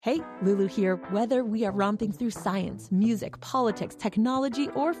Hey, Lulu here. Whether we are romping through science, music, politics, technology,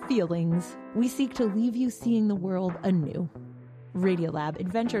 or feelings, we seek to leave you seeing the world anew. Radiolab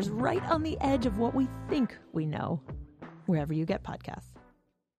adventures right on the edge of what we think we know, wherever you get podcasts.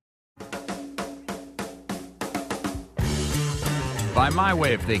 By my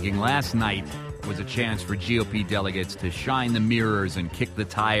way of thinking, last night was a chance for GOP delegates to shine the mirrors and kick the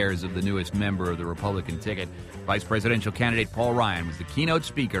tires of the newest member of the Republican ticket. Vice presidential candidate Paul Ryan was the keynote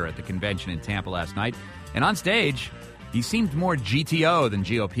speaker at the convention in Tampa last night. And on stage, he seemed more GTO than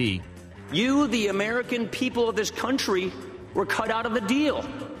GOP. You, the American people of this country, were cut out of the deal.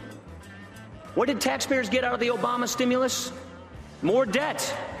 What did taxpayers get out of the Obama stimulus? More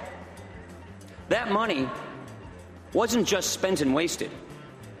debt. That money wasn't just spent and wasted.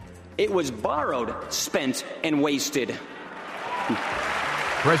 It was borrowed, spent, and wasted.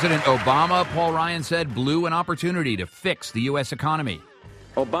 President Obama, Paul Ryan said, blew an opportunity to fix the U.S. economy.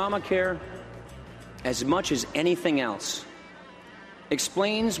 Obamacare, as much as anything else,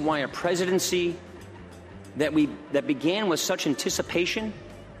 explains why a presidency that began with such anticipation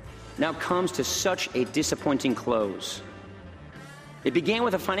now comes to such a disappointing close. It began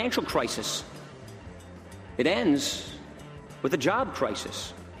with a financial crisis. It ends with a job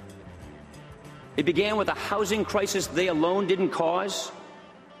crisis. It began with a housing crisis they alone didn't cause.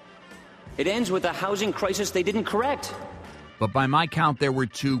 It ends with a housing crisis they didn't correct. But by my count, there were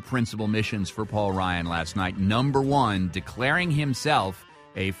two principal missions for Paul Ryan last night. Number one, declaring himself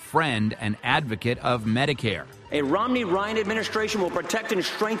a friend and advocate of Medicare. A Romney-Ryan administration will protect and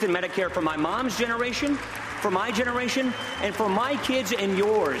strengthen Medicare for my mom's generation, for my generation, and for my kids and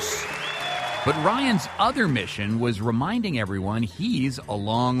yours. But Ryan's other mission was reminding everyone he's a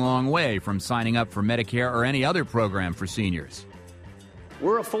long, long way from signing up for Medicare or any other program for seniors.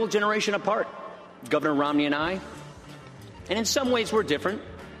 We're a full generation apart, Governor Romney and I. And in some ways, we're different.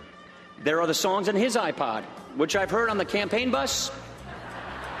 There are the songs on his iPod, which I've heard on the campaign bus.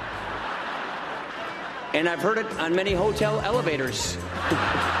 And I've heard it on many hotel elevators.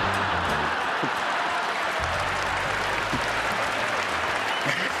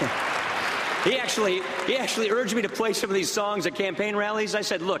 He actually urged me to play some of these songs at campaign rallies. I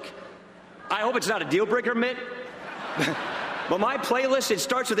said, look, I hope it's not a deal breaker, Mitt. But my playlist, it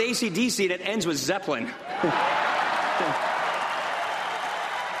starts with AC/DC and it ends with Zeppelin.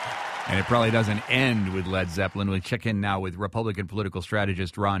 And it probably doesn't end with Led Zeppelin. We'll check in now with Republican political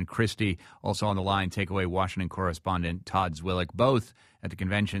strategist Ron Christie. Also on the line, Takeaway Washington correspondent Todd Zwillich, both at the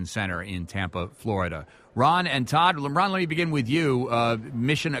Convention Center in Tampa, Florida. Ron and Todd, Ron, let me begin with you.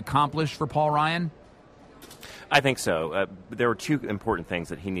 Mission accomplished for Paul Ryan? I think so. There were two important things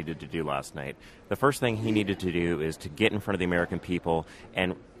that he needed to do last night. The first thing he needed to do is to get in front of the American people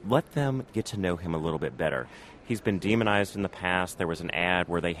and let them get to know him a little bit better. He's been demonized in the past. There was an ad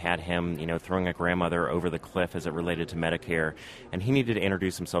where they had him, throwing a grandmother over the cliff as it related to Medicare, and he needed to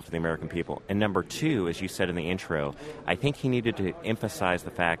introduce himself to the American people. And number two, as you said in the intro, I think he needed to emphasize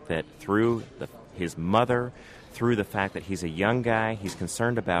the fact that through his mother, through the fact that he's a young guy, he's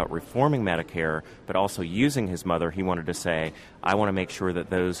concerned about reforming Medicare, but also using his mother, he wanted to say, I want to make sure that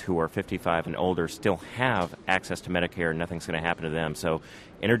those who are 55 and older still have access to Medicare and nothing's going to happen to them. So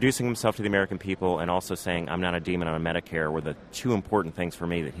introducing himself to the American people and also saying, I'm not a demon on Medicare were the two important things for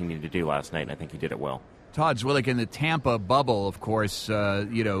me that he needed to do last night, and I think he did it well. Todd Zwillich, in the Tampa bubble, of course,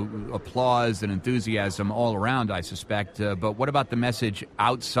 applause and enthusiasm all around, I suspect. But what about the message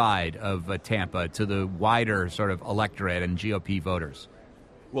outside of Tampa to the wider sort of electorate and GOP voters?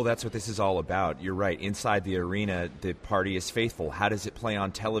 Well, that's what this is all about. You're right. Inside the arena, the party is faithful. How does it play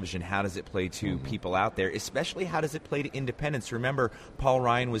on television? How does it play to people out there? Especially, how does it play to independents? Remember, Paul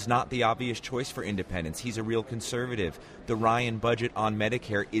Ryan was not the obvious choice for independents. He's a real conservative. The Ryan budget on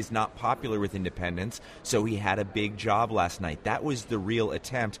Medicare is not popular with independents, so he had a big job last night. That was the real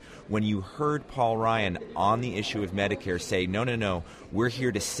attempt. When you heard Paul Ryan on the issue of Medicare say, no, we're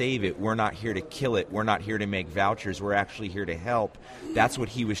here to save it. We're not here to kill it. We're not here to make vouchers. We're actually here to help. That's what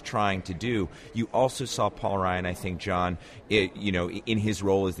he was trying to do. You also saw Paul Ryan, I think, John, in his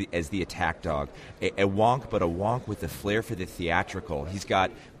role as the attack dog. A wonk, but a wonk with a flair for the theatrical. He's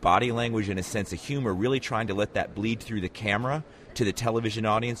got body language and a sense of humor, really trying to let that bleed through the camera to the television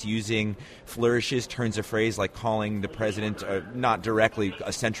audience, using flourishes, turns of phrase like calling the president, not directly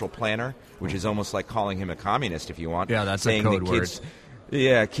a central planner, which is almost like calling him a communist, if you want. Yeah, that's a code word.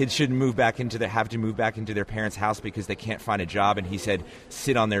 Yeah, kids shouldn't have to move back into their parents' house because they can't find a job. And he said,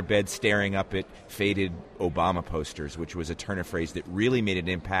 sit on their bed staring up at faded Obama posters, which was a turn of phrase that really made an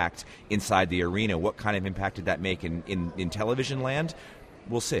impact inside the arena. What kind of impact did that make in television land?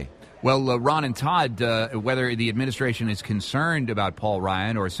 We'll see. Well, Ron and Todd, whether the administration is concerned about Paul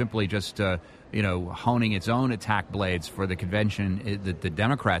Ryan or simply just, honing its own attack blades for the convention that the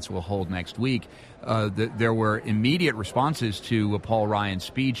Democrats will hold next week, there were immediate responses to Paul Ryan's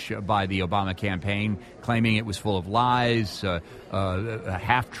speech by the Obama campaign, claiming it was full of lies,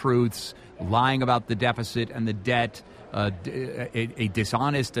 half-truths, lying about the deficit and the debt, a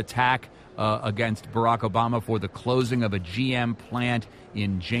dishonest attack against Barack Obama for the closing of a GM plant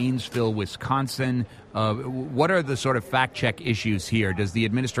in Janesville, Wisconsin. What are the sort of fact-check issues here? Does the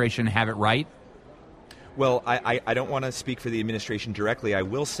administration have it right? Well, I don't want to speak for the administration directly. I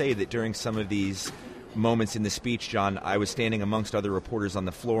will say that during some of these moments in the speech, John, I was standing amongst other reporters on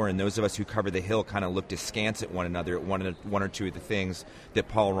the floor, and those of us who cover the Hill kind of looked askance at one another at one or two of the things that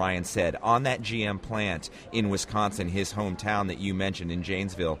Paul Ryan said. On that GM plant in Wisconsin, his hometown that you mentioned in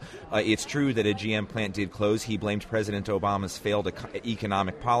Janesville, it's true that a GM plant did close. He blamed President Obama's failed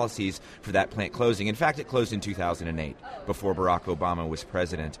economic policies for that plant closing. In fact, it closed in 2008, before Barack Obama was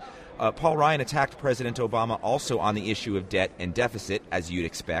president. Paul Ryan attacked President Obama also on the issue of debt and deficit, as you'd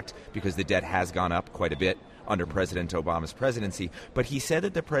expect, because the debt has gone up quite a bit under President Obama's presidency. But he said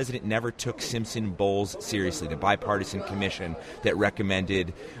that the president never took Simpson-Bowles seriously, the bipartisan commission that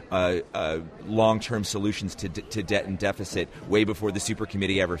recommended long-term solutions to debt and deficit way before the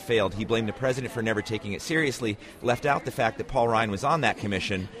supercommittee ever failed. He blamed the president for never taking it seriously, left out the fact that Paul Ryan was on that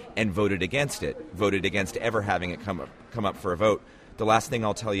commission and voted against it, voted against ever having it come up for a vote. The last thing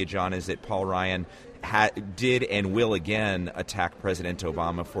I'll tell you, John, is that Paul Ryan did and will again attack President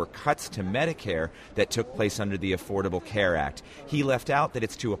Obama for cuts to Medicare that took place under the Affordable Care Act. He left out that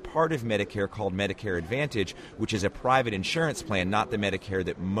it's to a part of Medicare called Medicare Advantage, which is a private insurance plan, not the Medicare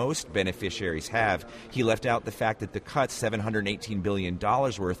that most beneficiaries have. He left out the fact that the cuts, $718 billion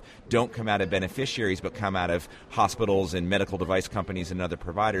worth, don't come out of beneficiaries but come out of hospitals and medical device companies and other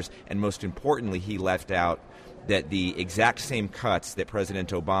providers. And most importantly, he left out that the exact same cuts that President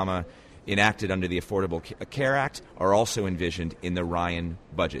Obama enacted under the Affordable Care Act are also envisioned in the Ryan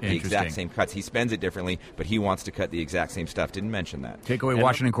budget. The exact same cuts. He spends it differently, but he wants to cut the exact same stuff. Didn't mention that. Takeaway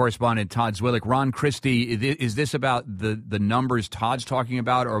Washington correspondent Todd Zwillich. Ron Christie, is this about the numbers Todd's talking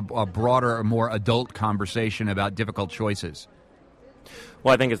about, or a broader, more adult conversation about difficult choices?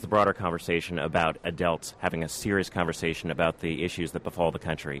 Well, I think it's the broader conversation about adults having a serious conversation about the issues that befall the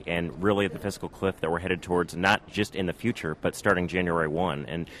country and really the fiscal cliff that we're headed towards, not just in the future, but starting January 1.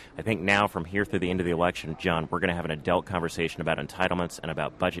 And I think now from here through the end of the election, John, we're going to have an adult conversation about entitlements and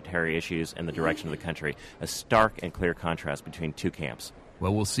about budgetary issues and the direction of the country, a stark and clear contrast between two camps.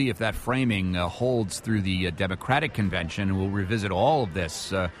 Well, we'll see if that framing holds through the Democratic convention. We'll revisit all of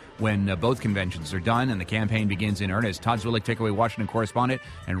this when both conventions are done and the campaign begins in earnest. Todd Zwillich, Takeaway Washington correspondent,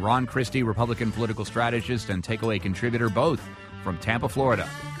 and Ron Christie, Republican political strategist and Takeaway contributor, both from Tampa, Florida.